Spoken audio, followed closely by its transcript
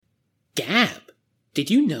Gab, did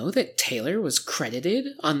you know that Taylor was credited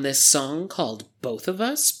on this song called Both of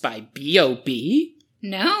Us by B.O.B.?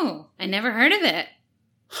 No, I never heard of it.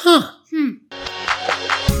 Huh.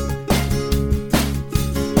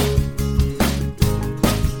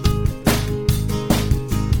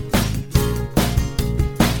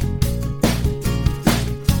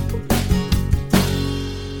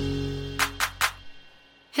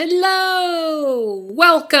 Hello!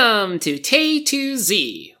 Welcome to Tay to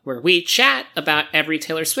Z, where we chat about every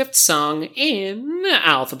Taylor Swift song in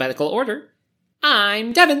alphabetical order.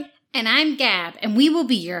 I'm Devin. And I'm Gab, and we will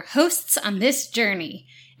be your hosts on this journey.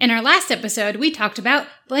 In our last episode, we talked about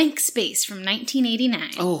Blank Space from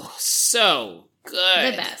 1989. Oh, so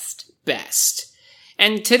good. The best. Best.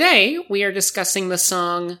 And today, we are discussing the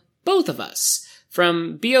song Both of Us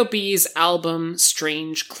from B.O.B.'s album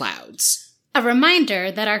Strange Clouds. A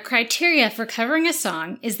reminder that our criteria for covering a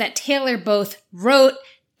song is that Taylor both wrote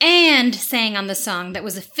and sang on the song that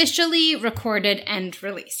was officially recorded and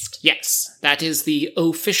released. Yes, that is the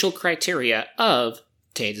official criteria of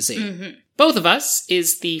Tay to Z. Both of Us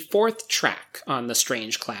is the fourth track on the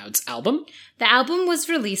Strange Clouds album. The album was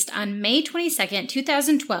released on May 22nd,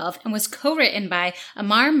 2012, and was co-written by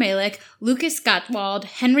Amar Malik, Lucas Gottwald,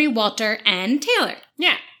 Henry Walter, and Taylor.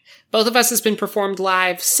 Yeah. Both of Us has been performed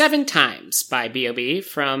live 7 times by B.O.B.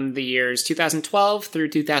 from the years 2012 through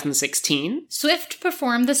 2016. Swift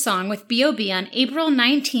performed the song with B.O.B. on April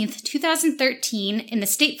 19th, 2013 in the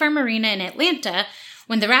State Farm Arena in Atlanta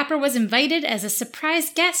when the rapper was invited as a surprise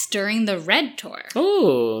guest during the Red Tour.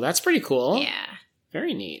 Oh, that's pretty cool. Yeah.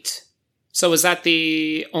 Very neat. So was that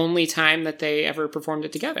the only time that they ever performed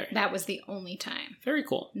it together? That was the only time. Very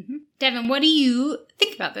cool. Devin, what do you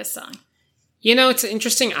think about this song? You know, it's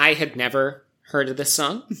interesting. I had never heard of this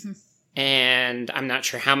song. And I'm not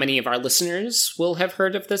sure how many of our listeners will have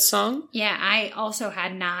heard of this song. Yeah, I also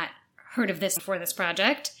had not heard of this before this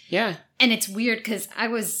project. Yeah. And it's weird because I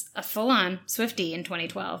was a full-on Swiftie in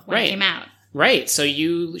 2012 when it came out. Right. So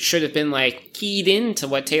you should have been, keyed into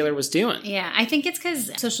what Taylor was doing. Yeah, I think it's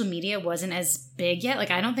because social media wasn't as big yet.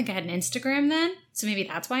 I don't think I had an Instagram then. So maybe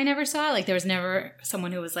that's why I never saw it. There was never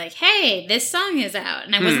someone who was like, hey, this song is out.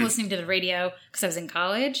 And I wasn't listening to the radio because I was in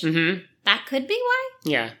college. That could be why.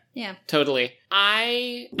 Yeah. Yeah. Totally.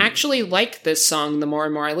 I actually like this song the more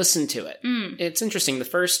and more I listen to it. It's interesting. The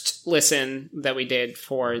first listen that we did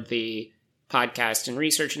for the podcast and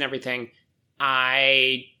research and everything,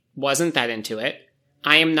 I wasn't that into it.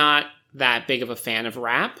 I am not that big of a fan of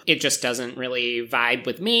rap. It just doesn't really vibe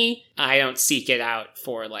with me. I don't seek it out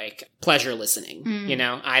for pleasure listening. You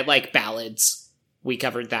know, I like ballads. We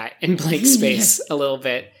covered that in Blank Space a little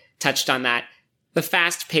bit, touched on that. The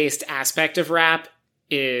fast-paced aspect of rap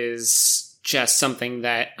is just something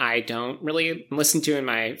that I don't really listen to in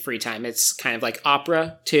my free time. It's kind of like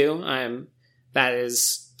opera too. I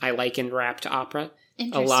liken rap to opera.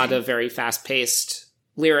 A lot of very fast-paced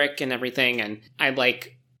lyric and everything, and I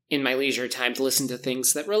like in my leisure time to listen to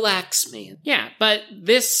things that relax me. Yeah, but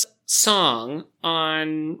this song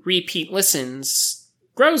on repeat listens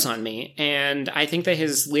grows on me, and I think that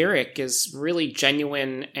his lyric is really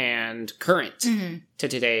genuine and current to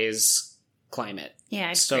today's climate.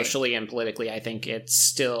 Yeah, socially and politically. I think it's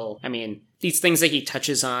still, these things that he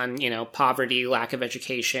touches on, poverty, lack of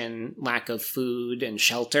education, lack of food and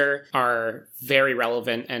shelter are very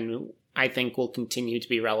relevant and I think will continue to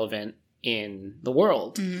be relevant in the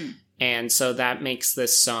world. And so that makes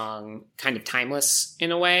this song kind of timeless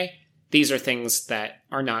in a way. These are things that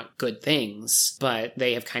are not good things, but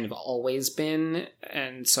they have kind of always been.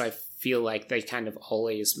 And so I feel like they kind of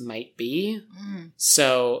always might be.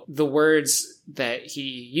 So the words that he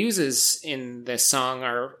uses in this song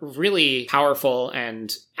are really powerful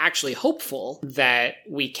and actually hopeful that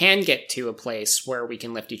we can get to a place where we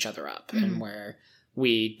can lift each other up and where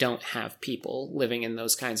we don't have people living in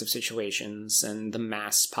those kinds of situations and the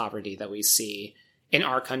mass poverty that we see in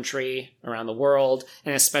our country, around the world,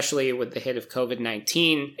 and especially with the hit of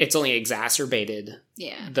COVID-19, it's only exacerbated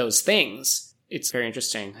those things. It's very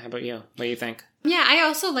interesting. How about you? What do you think? Yeah, I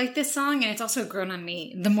also like this song, and it's also grown on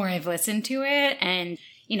me the more I've listened to it and,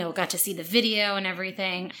 got to see the video and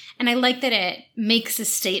everything. And I like that it makes a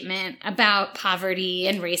statement about poverty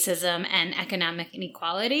and racism and economic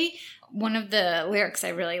inequality One of the lyrics I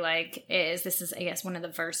really like is, this is, I guess, one of the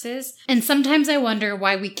verses. And sometimes I wonder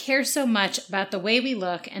why we care so much about the way we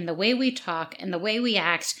look and the way we talk and the way we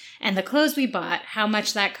act and the clothes we bought, how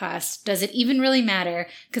much that costs. Does it even really matter?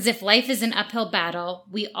 Because if life is an uphill battle,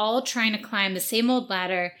 we all trying to climb the same old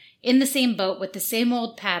ladder, in the same boat with the same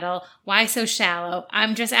old paddle. Why so shallow?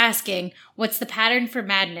 I'm just asking, what's the pattern for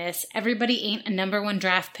madness? Everybody ain't a number one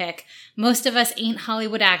draft pick. Most of us ain't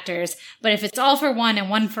Hollywood actors, but if it's all for one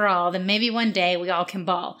and one for all, then maybe one day we all can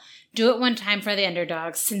ball. Do it one time for the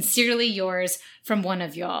underdogs. Sincerely yours, from one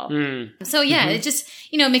of y'all. So yeah, it just,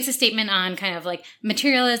 makes a statement on kind of like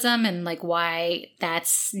materialism and like why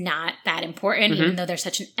that's not that important, even though there's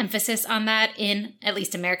such an emphasis on that in at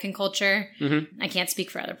least American culture. I can't speak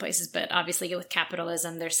for other places, but obviously with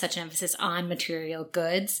capitalism, there's such an emphasis on material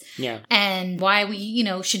goods. Yeah. And why we,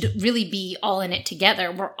 should really be all in it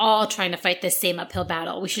together. We're all trying to fight this same uphill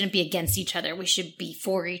battle. We shouldn't be against each other. We should be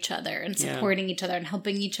for each other and supporting each other and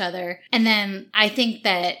helping each other. And then I think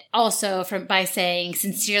that also by saying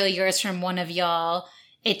sincerely yours from one of y'all,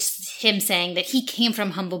 it's him saying that he came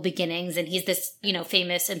from humble beginnings and he's this,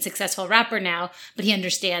 famous and successful rapper now, but he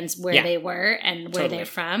understands where they were and where they're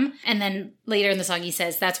from. And then later in the song, he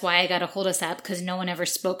says, that's why I got to hold us up because no one ever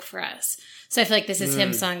spoke for us. So I feel like this is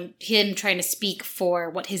him trying to speak for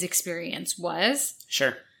what his experience was.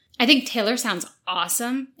 Sure. I think Taylor sounds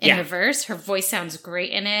awesome in her verse. Her voice sounds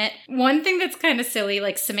great in it. One thing that's kind of silly,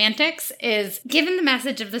 like semantics, is given the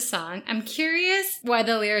message of the song, I'm curious why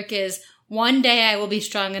the lyric is, one day I will be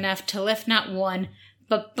strong enough to lift not one,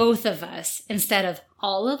 but both of us instead of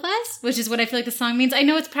all of us, which is what I feel like the song means. I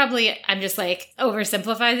know it's probably, I'm just like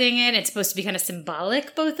oversimplifying it. It's supposed to be kind of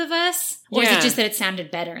symbolic, both of us. Or is it just that it sounded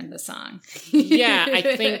better in the song? Yeah,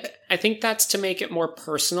 I think that's to make it more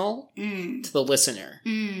personal to the listener.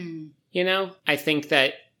 I think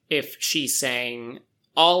that if she's saying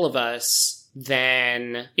all of us,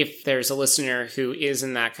 then if there's a listener who is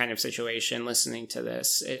in that kind of situation listening to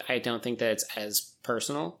this, I don't think that it's as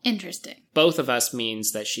personal. Interesting. Both of us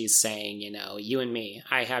means that she's saying, you and me,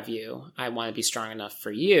 I have you, I want to be strong enough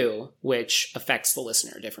for you, which affects the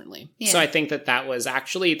listener differently. Yeah. So I think that was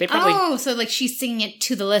actually, they probably... Oh, so like she's singing it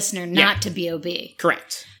to the listener, not to B.O.B.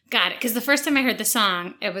 Correct. Got it. Because the first time I heard the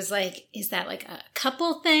song, it was like, is that like a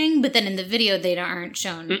couple thing? But then in the video, they aren't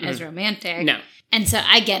shown as romantic. No. And so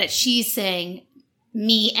I get it. She's saying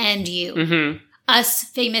me and you. Us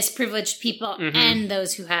famous, privileged people and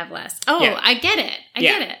those who have less. Oh, yeah. I get it. I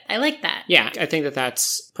get it. I like that. Yeah, I think that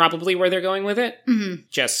that's probably where they're going with it.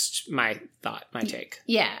 Just my thought, my take.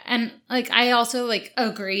 Yeah, and I also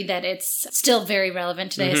agree that it's still very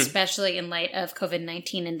relevant today, especially in light of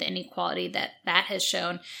COVID-19 and the inequality that has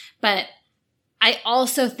shown. But I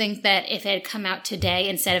also think that if it had come out today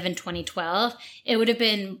instead of in 2012, it would have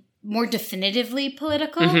been more definitively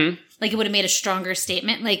political. It would have made a stronger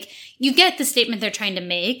statement. You get the statement they're trying to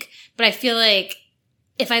make, but I feel like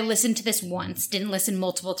if I listened to this once, didn't listen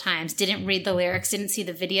multiple times, didn't read the lyrics, didn't see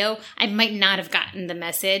the video, I might not have gotten the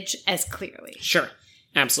message as clearly. Sure.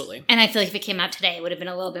 Absolutely. And I feel like if it came out today, it would have been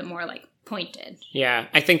a little bit more pointed. Yeah.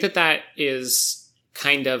 I think that is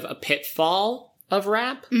kind of a pitfall of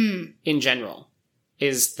rap in general,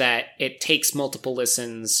 is that it takes multiple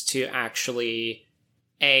listens to actually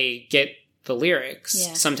get the lyrics.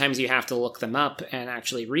 Yeah. Sometimes you have to look them up and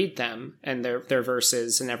actually read them and their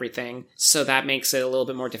verses and everything. So that makes it a little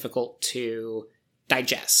bit more difficult to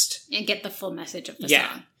digest. And get the full message of the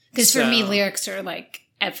song. Because for me, lyrics are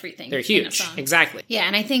everything. They're huge. Exactly. Yeah,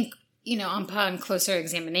 and I think, upon closer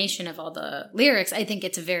examination of all the lyrics, I think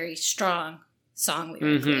it's a very strong song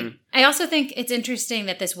lyrically. I also think it's interesting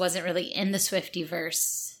that this wasn't really in the Swiftie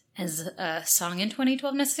verse as a song in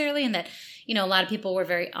 2012 necessarily, and that a lot of people were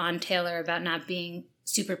very on Taylor about not being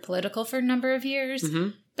super political for a number of years.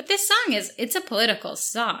 But this song it's a political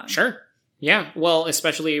song. Sure. Yeah. Well,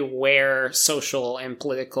 especially where social and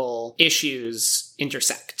political issues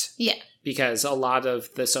intersect. Yeah. Because a lot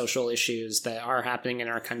of the social issues that are happening in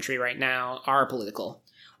our country right now are political.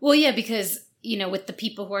 Well, yeah, because, with the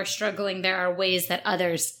people who are struggling, there are ways that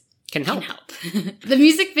others can help. The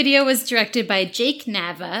music video was directed by Jake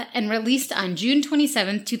Nava and released on June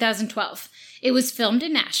 27, 2012. It was filmed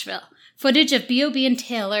in Nashville. Footage of B.O.B. and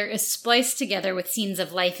Taylor is spliced together with scenes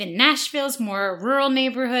of life in Nashville's more rural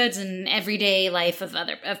neighborhoods and everyday life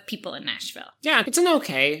of people in Nashville. Yeah, it's an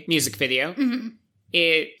okay music video.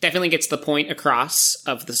 It definitely gets the point across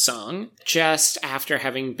of the song, just after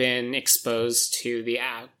having been exposed to the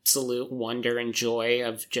absolute wonder and joy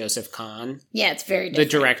of Joseph Kahn. Yeah, it's very different.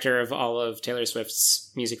 The director of all of Taylor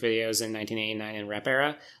Swift's music videos in 1989 and Rap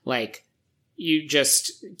Era. you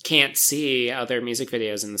just can't see other music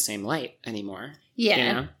videos in the same light anymore. Yeah.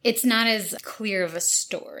 You know? It's not as clear of a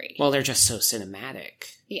story. Well, they're just so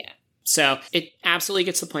cinematic. Yeah. So it absolutely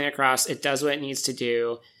gets the point across. It does what it needs to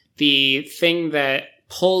do. The thing that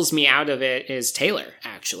pulls me out of it is Taylor,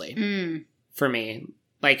 actually, for me.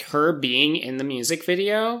 Like, her being in the music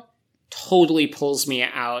video totally pulls me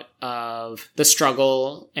out of the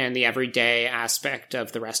struggle and the everyday aspect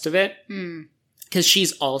of the rest of it. Because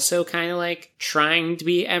she's also kind of, like, trying to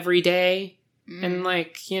be everyday and,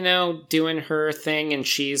 like, you know, doing her thing, and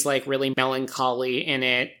she's, like, really melancholy in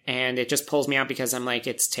it, and it just pulls me out because I'm like,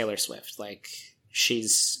 it's Taylor Swift. Like,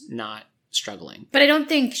 she's not struggling. But I don't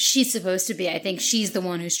think she's supposed to be. I think she's the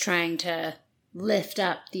one who's trying to lift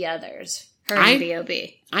up the others. Her and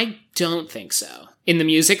B.O.B. I don't think so. In the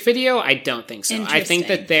music video, I don't think so. I think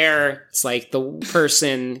that it's like the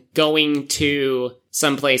person going to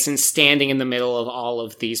someplace and standing in the middle of all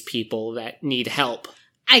of these people that need help.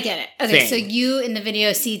 I get it. Okay, so you in the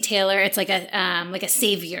video see Taylor. It's like a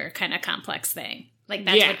savior kind of complex thing. Like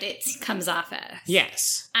that's what it comes off as.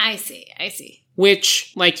 Yes. I see.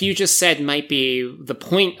 Which, like you just said, might be the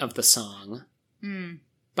point of the song.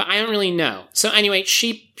 But I don't really know. So anyway,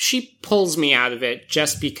 she pulls me out of it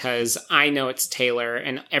just because I know it's Taylor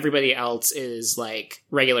and everybody else is like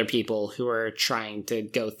regular people who are trying to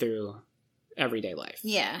go through everyday life.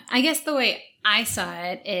 Yeah. I guess the way I saw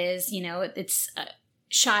it is, you know, it's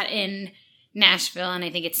shot in Nashville, and I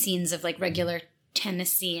think it's scenes of like regular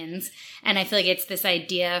Tennesseans, and I feel like it's this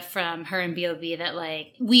idea from her and B.O.B. that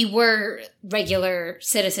like we were regular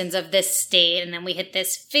citizens of this state, and then we hit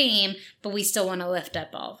this fame, but we still want to lift up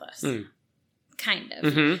all of us. Kind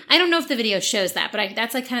of. I don't know if the video shows that, but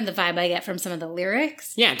that's like kind of the vibe I get from some of the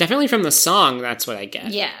lyrics. Yeah, definitely from the song, that's what I get.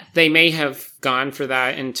 Yeah. They may have gone for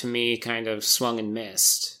that, and to me kind of swung and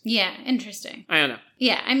missed. Yeah, interesting. I don't know.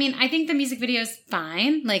 Yeah, I mean, I think the music video is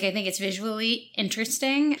fine. Like, I think it's visually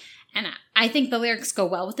interesting. And I think the lyrics go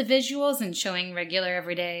well with the visuals and showing regular,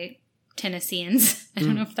 everyday Tennesseans. I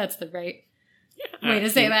don't know if that's the right way to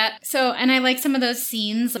say that. So, and I like some of those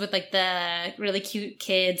scenes with, like, the really cute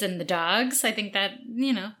kids and the dogs. I think that,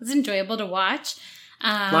 you know, it's enjoyable to watch.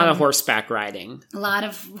 A lot of horseback riding. A lot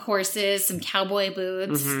of horses, some cowboy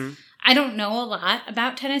boots. I don't know a lot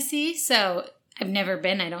about Tennessee, so I've never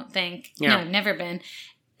been, I don't think. Yeah. No, I've never been.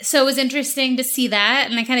 So it was interesting to see that,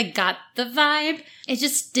 and I kind of got the vibe. It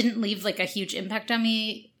just didn't leave, like, a huge impact on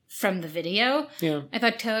me from the video. Yeah. I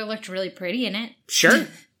thought Taylor looked really pretty in it. Sure.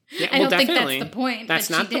 Yeah, I don't think that's the point. That's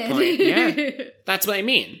not the point. Yeah. That's what I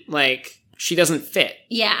mean. Like, she doesn't fit.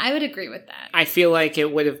 Yeah, I would agree with that. I feel like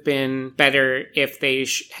it would have been better if they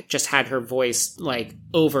just had her voice, like,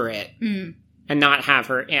 over it. And not have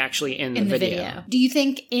her actually in the video. Do you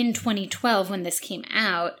think in 2012, when this came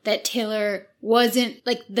out, that Taylor wasn't,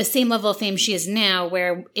 like, the same level of fame she is now,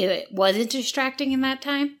 where it wasn't distracting in that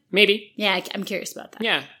time? Maybe. Yeah, I'm curious about that.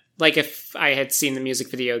 Yeah. Like, if I had seen the music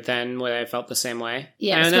video then, would I have felt the same way?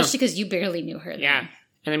 Yeah, especially because you barely knew her then. Yeah.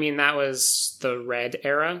 And I mean, that was the Red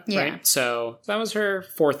era, right? So that was her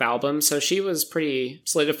fourth album. So she was pretty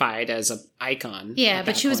solidified as an icon. Yeah,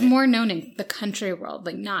 but she was more known in the country world.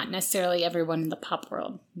 Like, not necessarily everyone in the pop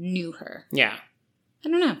world knew her. Yeah. I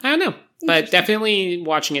don't know. But definitely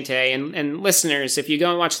watching it today. And listeners, if you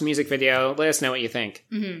go and watch the music video, let us know what you think.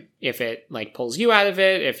 If it, like, pulls you out of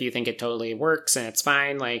it, if you think it totally works and it's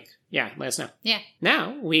fine, like, yeah, let us know. Yeah.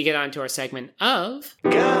 Now, we get on to our segment of...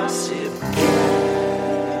 Gossip.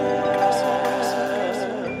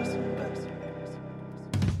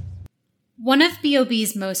 One of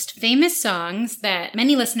B.O.B.'s most famous songs that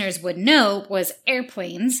many listeners would know was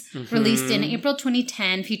Airplanes, released in April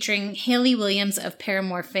 2010, featuring Hayley Williams of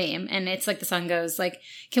Paramore fame. And it's like the song goes, like,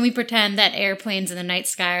 can we pretend that airplanes in the night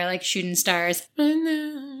sky are like shooting stars?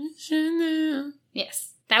 Yes.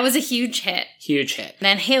 That was a huge hit. Huge hit.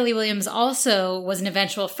 Then Hayley Williams also was an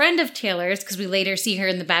eventual friend of Taylor's, because we later see her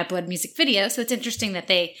in the Bad Blood music video, so it's interesting that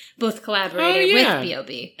they both collaborated with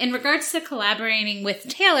B.O.B. In regards to collaborating with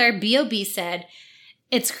Taylor, B.O.B. said,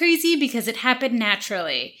 "It's crazy because it happened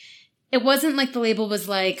naturally. It wasn't like the label was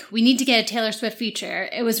like, we need to get a Taylor Swift feature.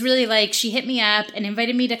 It was really like she hit me up and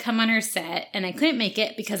invited me to come on her set, and I couldn't make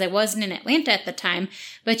it because I wasn't in Atlanta at the time,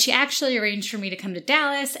 but she actually arranged for me to come to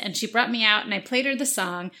Dallas, and she brought me out and I played her the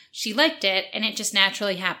song. She liked it, and it just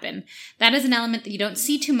naturally happened. That is an element that you don't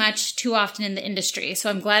see too often in the industry, so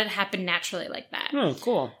I'm glad it happened naturally like that." Oh,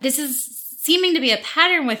 cool. This is seeming to be a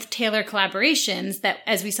pattern with Taylor collaborations that,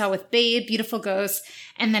 as we saw with Babe, Beautiful Ghost,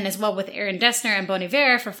 and then as well with Aaron Dessner and Bon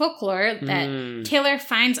Iver for Folklore, that Taylor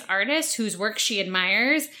finds artists whose work she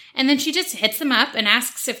admires, and then she just hits them up and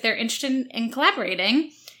asks if they're interested in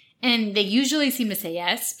collaborating. And they usually seem to say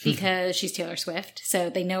yes because she's Taylor Swift. So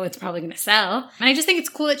they know it's probably going to sell. And I just think it's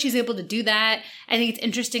cool that she's able to do that. I think it's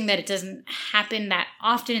interesting that it doesn't happen that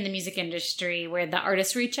often in the music industry where the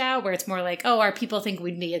artists reach out, where it's more like, oh, our people think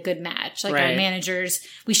we'd be a good match. Like our managers,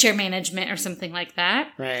 we share management or something like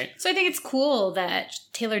that. Right. So I think it's cool that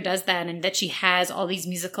Taylor does that and that she has all these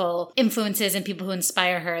musical influences and people who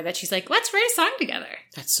inspire her that she's like, let's write a song together.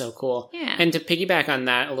 That's so cool. Yeah. And to piggyback on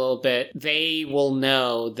that a little bit, they will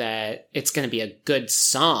know that it's going to be a good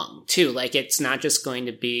song too. Like it's not just going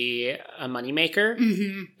to be a moneymaker.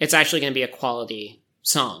 Mm-hmm. It's actually going to be a quality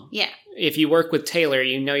song. Yeah. If you work with Taylor,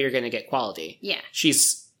 you know you're going to get quality. Yeah.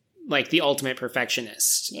 She's like the ultimate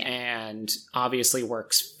perfectionist yeah. and obviously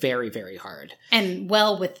works very, very hard. And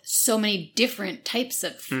well with so many different types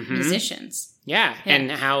of musicians. Yeah.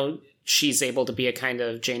 And how she's able to be a kind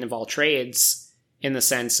of Jane of all trades in the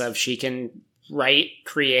sense of she can write,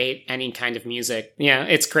 create any kind of music. Yeah,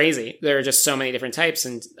 it's crazy. There are just so many different types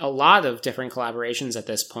and a lot of different collaborations at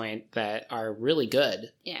this point that are really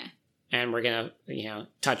good. Yeah. And we're going to,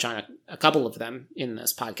 touch on a couple of them in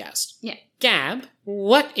this podcast. Yeah. Gab,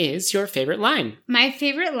 what is your favorite line? My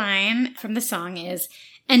favorite line from the song is,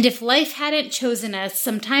 "And if life hadn't chosen us,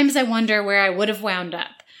 sometimes I wonder where I would have wound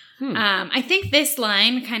up." I think this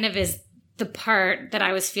line kind of is the part that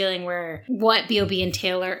I was feeling where what B.O.B. and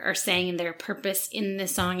Taylor are saying in their purpose in the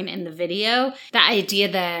song and in the video, the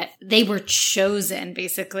idea that they were chosen,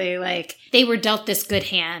 basically, like they were dealt this good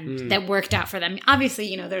hand that worked out for them.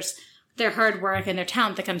 Obviously, there's their hard work and their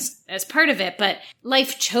talent that comes as part of it, but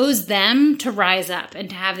life chose them to rise up and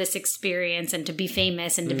to have this experience and to be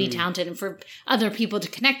famous and to be talented and for other people to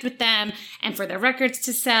connect with them and for their records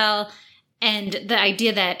to sell. And the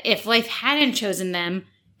idea that if life hadn't chosen them,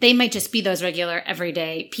 they might just be those regular,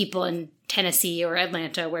 everyday people in Tennessee or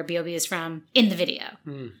Atlanta, where B.O.B. is from, in the video.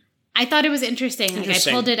 I thought it was interesting. Like,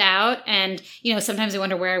 I pulled it out, and, sometimes I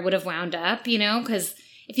wonder where I would have wound up, because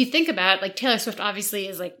if you think about it, like, Taylor Swift obviously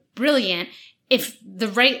is, like, brilliant. If the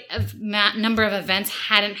right number of events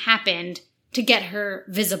hadn't happened to get her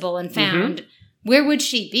visible and found, where would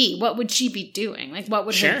she be? What would she be doing? Like, what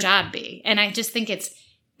would her job be? And I just think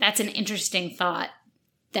that's an interesting thought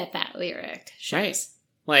that lyric shows. Right.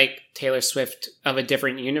 Like, Taylor Swift of a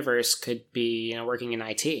different universe could be, working in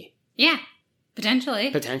IT. Yeah,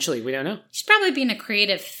 potentially. Potentially, we don't know. She'd probably be in a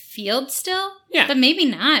creative field still. Yeah. But maybe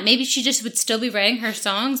not. Maybe she just would still be writing her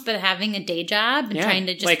songs, but having a day job and trying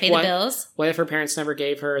to just pay the bills. What if her parents never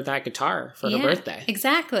gave her that guitar for her birthday?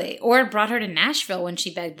 Exactly. Or brought her to Nashville when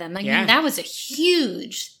she begged them. I mean, that was a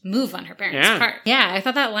huge move on her parents' part. Yeah, I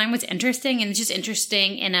thought that line was interesting, and it's just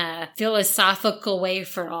interesting in a philosophical way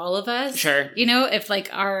for all of us. Sure. If, like,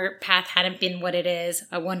 our path hadn't been what it is,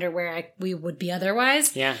 I wonder where we would be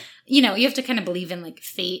otherwise. Yeah. You have to kind of believe in, like,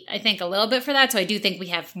 fate, I think, a little bit for that. So I do think we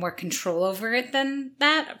have more control over it than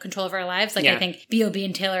that, control over our lives. Like, I think B.O.B.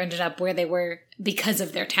 and Taylor ended up where they were because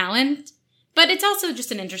of their talent. But it's also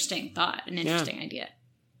just an interesting thought, an interesting idea.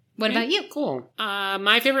 What about you? Cool.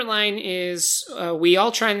 My favorite line is, we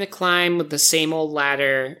all trying to climb with the same old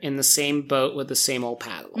ladder in the same boat with the same old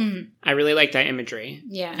paddle. I really like that imagery.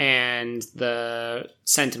 Yeah. And the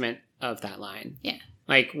sentiment of that line. Yeah.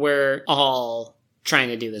 Like, we're all trying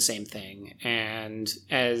to do the same thing. And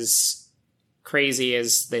as crazy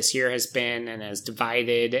as this year has been and as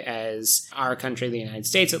divided as our country, the United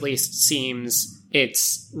States at least, seems,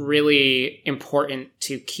 it's really important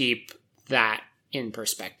to keep that in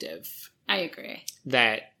perspective. I agree.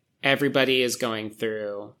 That everybody is going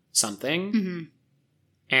through something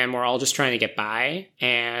and we're all just trying to get by,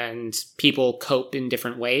 and people cope in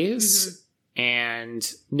different ways, and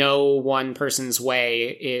no one person's way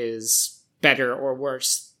is better or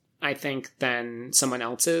worse, I think, than someone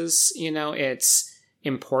else's. It's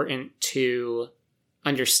important to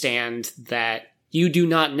understand that you do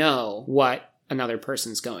not know what another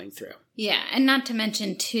person's going through. Yeah, and not to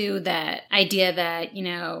mention, too, that idea that,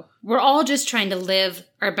 we're all just trying to live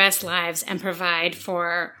our best lives and provide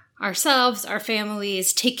for ourselves, our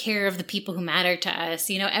families, take care of the people who matter to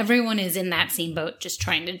us. Everyone is in that same boat just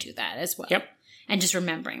trying to do that as well. Yep. And just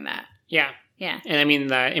remembering that. Yeah. Yeah. And I mean,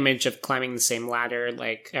 the image of climbing the same ladder,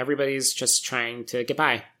 like, everybody's just trying to get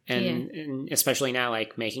by. And especially now,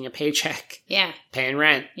 like, making a paycheck. Yeah. Paying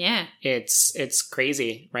rent. Yeah. It's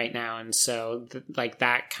crazy right now. And so,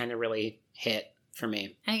 that kind of really hit for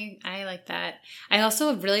me. I like that. I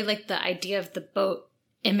also really like the idea of the boat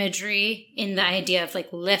imagery in the idea of like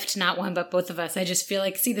lift not one but both of us. I just feel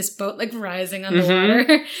like see this boat like rising on the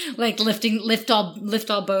water, like lift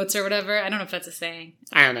all boats or whatever. I don't know if that's a saying.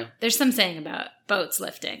 I don't know. There's some saying about boats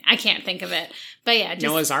lifting. I can't think of it. But yeah, just,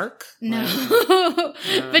 Noah's Ark? No.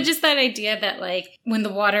 But just that idea that like when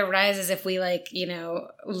the water rises, if we like,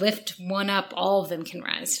 lift one up, all of them can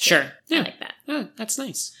rise too. Sure. Yeah. I like that. Oh, that's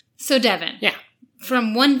nice. So Devin. Yeah.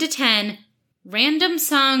 From 1 to 10, random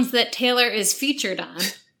songs that Taylor is featured on.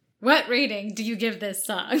 What rating do you give this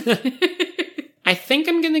song? I think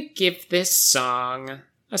I'm going to give this song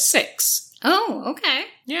a 6. Oh, okay.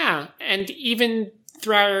 Yeah. And even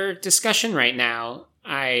through our discussion right now,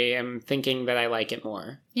 I am thinking that I like it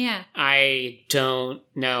more. Yeah. I don't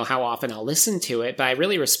know how often I'll listen to it, but I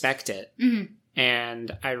really respect it. Mm-hmm.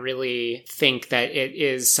 And I really think that it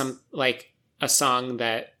is a song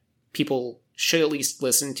that people should at least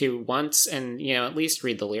listen to once and, at least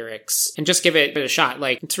read the lyrics and just give it a shot.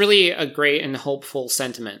 Like, it's really a great and hopeful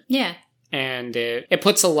sentiment. Yeah. And it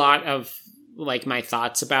puts a lot of, like, my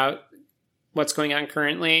thoughts about what's going on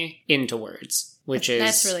currently into words,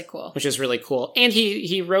 that's really cool. Which is really cool. And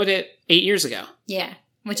he wrote it 8 years ago. Yeah.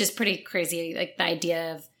 Which is pretty crazy. Like, the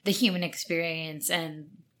idea of the human experience and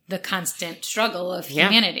the constant struggle of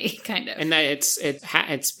humanity, kind of. And that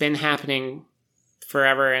it's been happening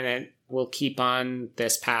forever, and it will keep on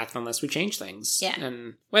this path unless we change things. Yeah.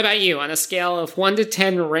 And what about you? On a scale of 1 to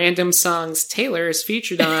 10 random songs Taylor is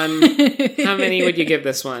featured on, how many would you give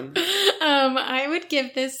this one? I would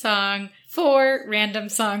give this song 4 random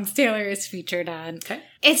songs Taylor is featured on. Okay.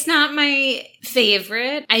 It's not my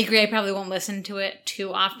favorite. I agree I probably won't listen to it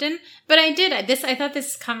too often, but I thought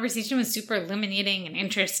this conversation was super illuminating and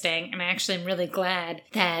interesting, and I actually am really glad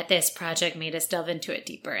that this project made us delve into it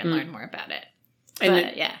deeper and learn more about it.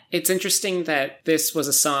 And it's interesting that this was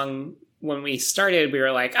a song, when we started, we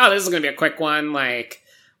were like, oh, this is going to be a quick one. Like,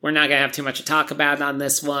 we're not going to have too much to talk about on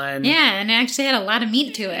this one. Yeah, and it actually had a lot of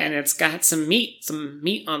meat to it. And it's got some meat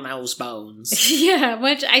on those bones. Yeah,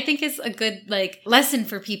 which I think is a good, lesson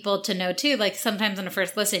for people to know, too. Like, sometimes on a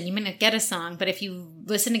first listen, you may not get a song, but if you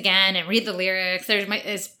listen again and read the lyrics,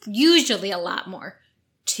 there's usually a lot more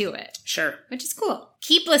to it. Sure. Which is cool.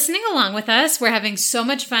 Keep listening along with us. We're having so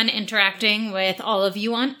much fun interacting with all of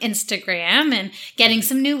you on Instagram and getting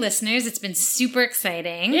some new listeners. It's been super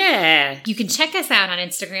exciting. Yeah. You can check us out on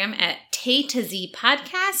Instagram at Tay to Z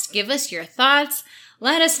Podcast. Give us your thoughts.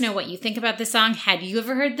 Let us know what you think about this song. Had you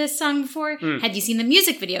ever heard this song before? Had you seen the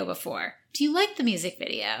music video before? Do you like the music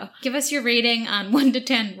video? Give us your rating on 1 to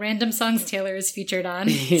 10 random songs Taylor is featured on.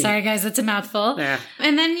 Sorry, guys, that's a mouthful. Yeah.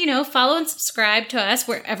 And then, follow and subscribe to us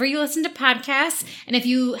wherever you listen to podcasts. And if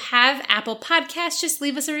you have Apple Podcasts, just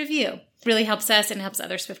leave us a review. Really helps us and helps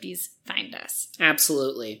other Swifties find us.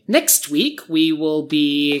 Absolutely. Next week, we will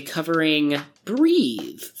be covering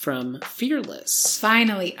Breathe from Fearless.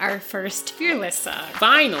 Finally, our first Fearless song.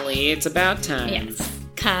 Finally, it's about time. Yes.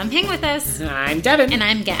 Come hang with us. I'm Devin. And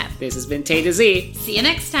I'm Gab. This has been Tay to Z. See you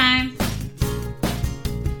next time.